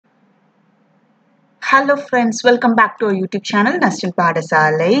Hello friends, welcome back to our YouTube channel Nastin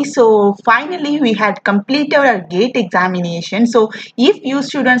Padasalai. So finally we had completed our GATE examination. So if you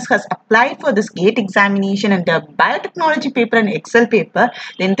students has applied for this GATE examination and the biotechnology paper and Excel paper,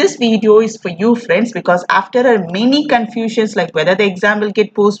 then this video is for you friends, because after many confusions like whether the exam will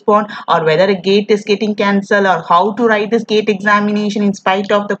get postponed or whether a GATE is getting cancelled or how to write this GATE examination in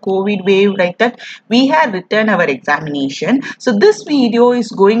spite of the COVID wave, like that, we have written our examination. So this video is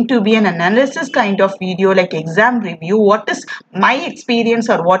going to be an analysis kind of video, like exam review. What is my experience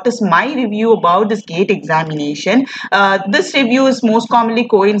or what is my review about this GATE examination? This review is most commonly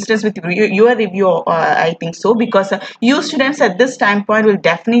coincidence with your review, I think so, because you students at this time point will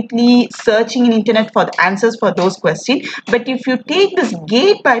definitely searching in internet for the answers for those questions. But if you take this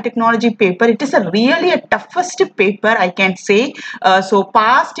GATE biotechnology paper, it is really a toughest paper, I can say.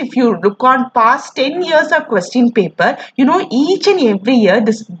 If you look on past 10 years of question paper, each and every year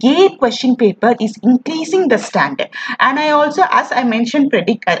this GATE question paper is increasing the standard. And I also, as I mentioned,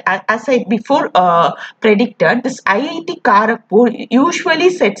 predicted, this IIT Kharagpur usually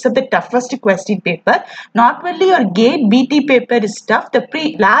sets up the toughest question paper. Not only your GATE BT paper is tough,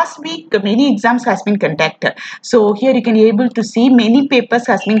 last week many exams has been conducted. So here you can be able to see many papers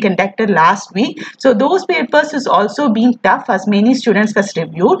has been conducted last week. So those papers is also being tough as many students has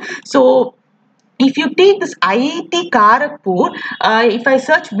reviewed. So if you take this IIT Kharagpur, if I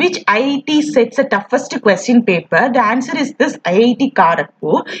search which IIT sets the toughest question paper, the answer is this IIT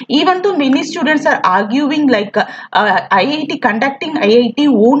Kharagpur. Even though many students are arguing like IIT conducting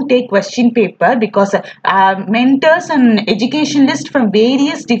IIT won't take question paper because mentors and educationalists from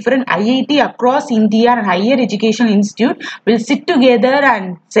various different IIT across India and higher education institute will sit together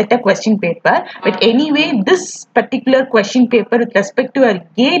and set a question paper. But anyway, this particular question paper with respect to our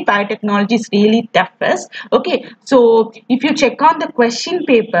GATE biotechnology is really toughest. Okay, so if you check on the question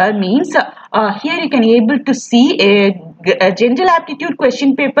paper, means here you can be able to see a general aptitude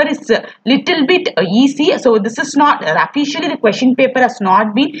question paper is a little bit easy. So this is not officially, the question paper has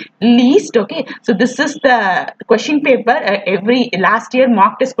not been released. Okay, so this is the question paper, every last year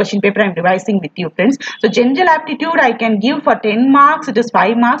mock test question paper I'm revising with you friends. So general aptitude I can give for 10 marks, it is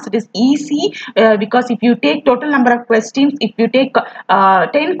 5 marks, it is easy because if you take total number of questions, if you take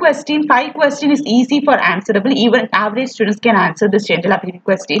 10 questions, 5 questions is easy for answerable. Even average students can answer this general aptitude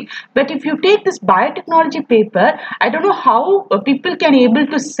question. But if you take this biotechnology paper, I don't know how people can able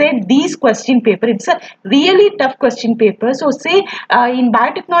to set these question paper. It's a really tough question paper. So say in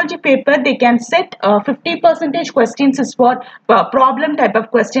biotechnology paper they can set 50% questions is for problem type of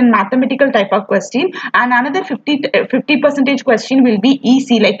question, mathematical type of question, and another 50% question will be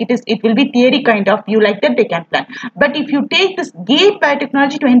easy, like it will be theory kind of view, like that they can plan. But if you take this GATE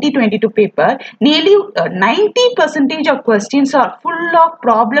biotechnology 2022 paper, nearly 90% of questions are full of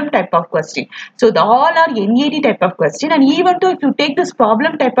problem type of question. So all are NED type of question. And even though if you take this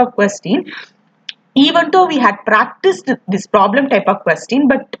problem type of question, even though we had practiced this problem type of question,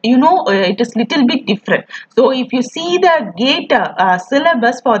 but it is little bit different. So if you see the GATE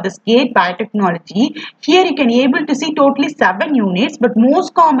syllabus for this GATE biotechnology, here you can be able to see totally 7 units, but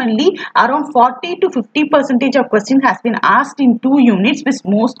most commonly around 40 to 50% of questions has been asked in 2 units, which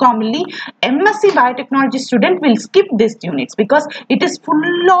most commonly MSc biotechnology student will skip these units because it is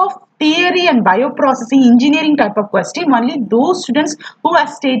full of theory and bioprocessing engineering type of question. Only those students who have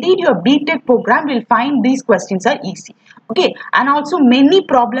studied your BTech program will find these questions are easy. Okay, and also many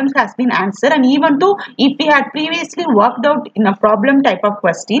problems has been answered. And even though if we had previously worked out in a problem type of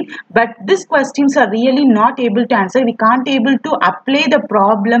question, but these questions are really not able to answer, we can't able to apply the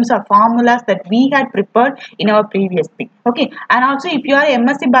problems or formulas that we had prepared in our previous thing. Okay, and also if you are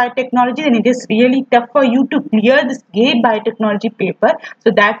MSc biotechnology, then it is really tough for you to clear this GATE biotechnology paper.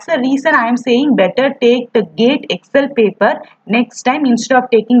 So that's the reason I am saying better take the GATE Excel paper next time instead of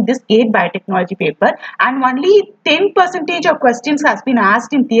taking this GATE biotechnology paper. And only 10% of questions has been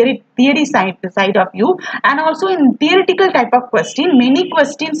asked in theory side of you, and also in theoretical type of question, many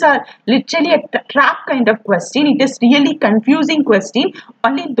questions are literally a trap kind of question. It is really confusing question.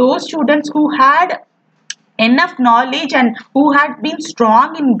 Only those students who had enough knowledge and who had been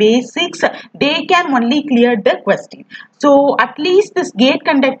strong in basics, they can only clear the question. So at least this GATE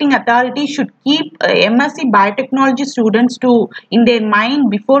conducting authority should keep MSc biotechnology students in their mind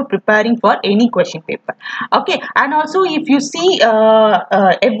before preparing for any question paper. Okay, and also if you see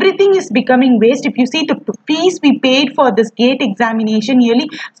everything is becoming waste. If you see the fees we paid for this GATE examination, nearly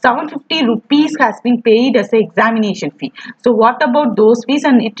 750 rupees has been paid as an examination fee. So what about those fees?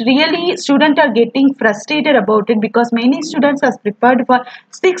 And it really students are getting frustrated excited about it because many students has prepared for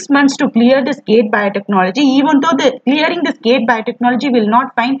 6 months to clear this GATE biotechnology. Even though the clearing this GATE biotechnology will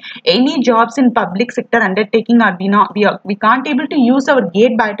not find any jobs in public sector undertaking, or we can't able to use our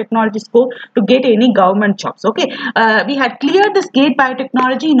GATE biotechnology score to get any government jobs. Okay, we had cleared this GATE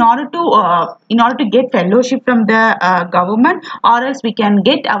biotechnology in order to get fellowship from the government, or else we can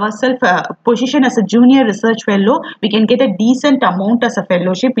get ourselves a position as a junior research fellow. We can get a decent amount as a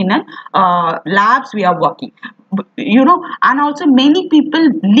fellowship in a labs we are working, and also many people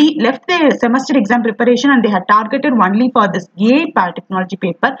left their semester exam preparation and they had targeted only for this GATE biotechnology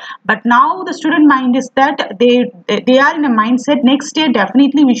paper. But now the student mind is that they are in a mindset, next year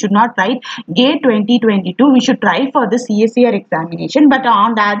definitely we should not write GATE 2022, we should try for the CSER examination. But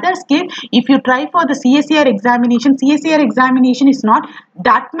on the other scale, if you try for the CSER examination is not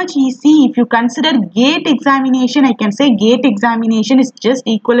that much easy. If you consider GATE examination, I can say GATE examination is just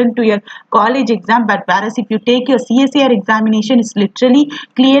equivalent to your college exam, but whereas if you take your CSER examination, is literally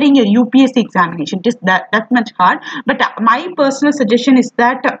clearing your UPSC examination. Just that much hard. But my personal suggestion is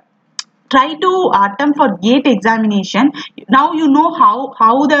that try to attempt for GATE examination. Now you know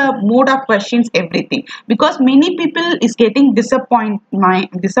how the mode of questions, everything, because many people is getting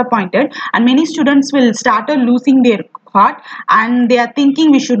disappointed, and many students will start losing their heart, and they are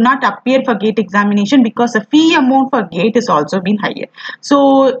thinking we should not appear for GATE examination because the fee amount for GATE is also been higher.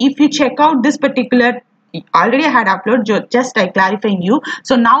 So if you check out this particular, already I had uploaded, just I clarifying you.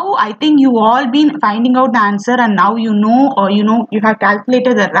 So now I think you all been finding out the answer, and now you know, or you have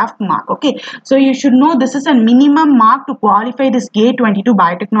calculated the rough mark. Okay, so you should know this is a minimum mark to qualify this GATE 22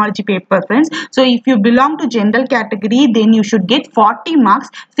 biotechnology paper, friends. So if you belong to general category, then you should get 40 marks.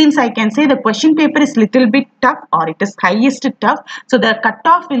 Since I can say the question paper is little bit tough, or it is highest tough, so the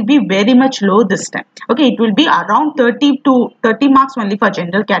cutoff will be very much low this time. Okay, it will be around 30 marks only for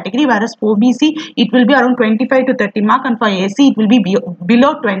general category, whereas for OBC it will be around 25 to 30 mark, and for AC it will be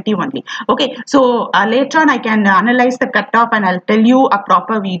below 20 only. Okay, so later on I can analyze the cutoff and I'll tell you a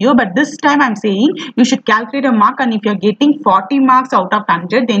proper video, but this time I'm saying you should calculate a mark, and if you're getting 40 marks out of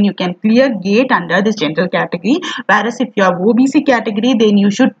 100, then you can clear GATE under this general category. Whereas if you are OBC category, then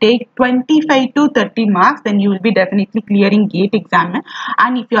you should take 25 to 30 marks, then you will be definitely clearing GATE exam.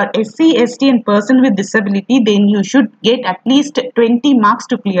 And if you are SC, ST and person with disability, then you should get at least 20 marks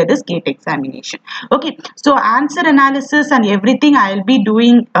to clear this GATE examination. Okay, so answer analysis and everything I'll be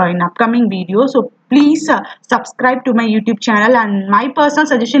doing in upcoming videos. So please subscribe to my YouTube channel, and my personal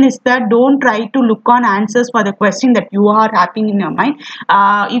suggestion is that don't try to look on answers for the question that you are having in your mind.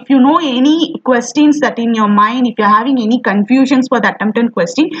 If you know any questions that in your mind, if you're having any confusions for the attempted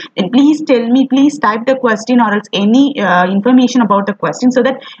question, then please tell me, please type the question or else any information about the question, so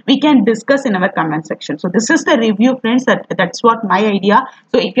that we can discuss in our comment section. So this is the review, friends. That's what my idea.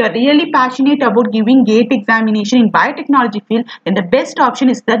 So if you're really passionate about giving GATE examination in biotechnology field, then the best option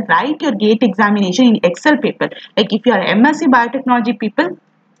is that write your GATE examination in Excel paper. Like if you are MSc biotechnology people,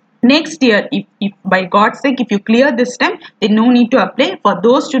 next year, if by God's sake, if you clear this time, then no need to apply. For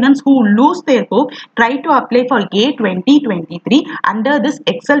those students who lose their hope, try to apply for GATE 2023 under this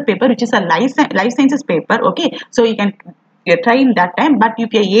Excel paper, which is a life sciences paper. Okay, so you can try in that time. But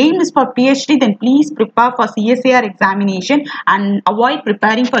if your aim is for PhD, then please prepare for CSAR examination and avoid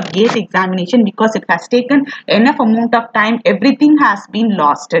preparing for GATE examination, because it has taken enough amount of time. Everything has been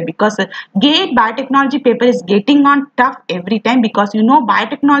lost because GATE biotechnology paper is getting on tough every time, because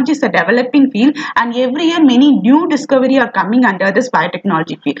biotechnology is a developing field, and every year many new discovery are coming under this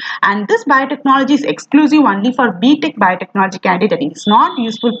biotechnology field, and this biotechnology is exclusive only for BTech biotechnology candidate. It's not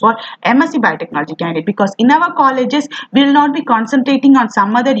useful for MSc biotechnology candidate, because in our colleges will not be concentrating on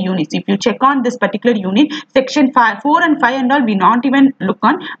some other units. If you check on this particular unit, section 4 and 5 and all, we not even look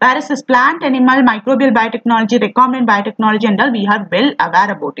on, whereas this plant, animal, microbial biotechnology, recombinant biotechnology and all, we are well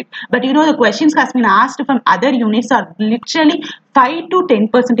aware about it. But the questions has been asked from other units are literally 5 to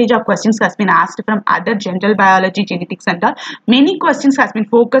 10% of questions has been asked from other general biology, genetics and all. Many questions has been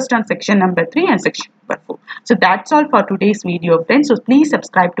focused on section number 3 and section number 4. So that's all for today's video, friends. So please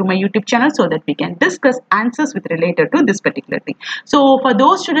subscribe to my YouTube channel so that we can discuss answers with related to this particular thing. So for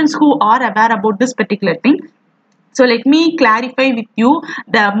those students who are aware about this particular thing, so let me clarify with you,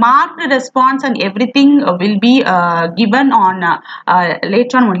 the marked response and everything will be given on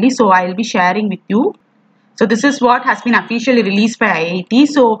later on only. So I will be sharing with you. So this is what has been officially released by IIT.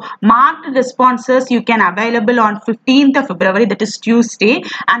 So marked responses you can available on 15th of February, that is Tuesday,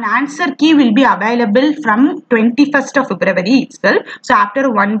 and answer key will be available from 21st of February itself. So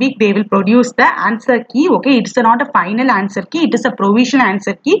after 1 week they will produce the answer key. Okay, it's not a final answer key, it is a provisional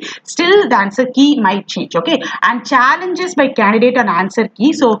answer key. Still the answer key might change. Okay, and challenges by candidate on answer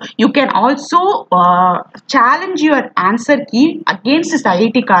key. So you can also challenge your answer key against this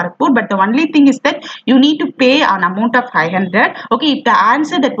IIT Kharagpur, but the only thing is that you need to pay an amount of 500. Okay, if the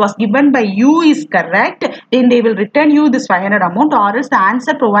answer that was given by you is correct, then they will return you this 500 amount, or else the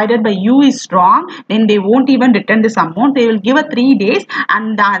answer provided by you is wrong, then they won't even return this amount. They will give a 3 days,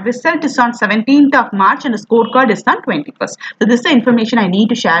 and the result is on 17th of March and the scorecard is on 21st. So this is the information I need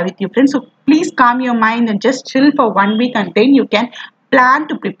to share with you, friends. So please calm your mind and just chill for 1 week, and then you can plan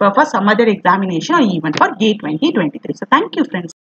to prepare for some other examination or even for GATE 2023. So thank you, friends.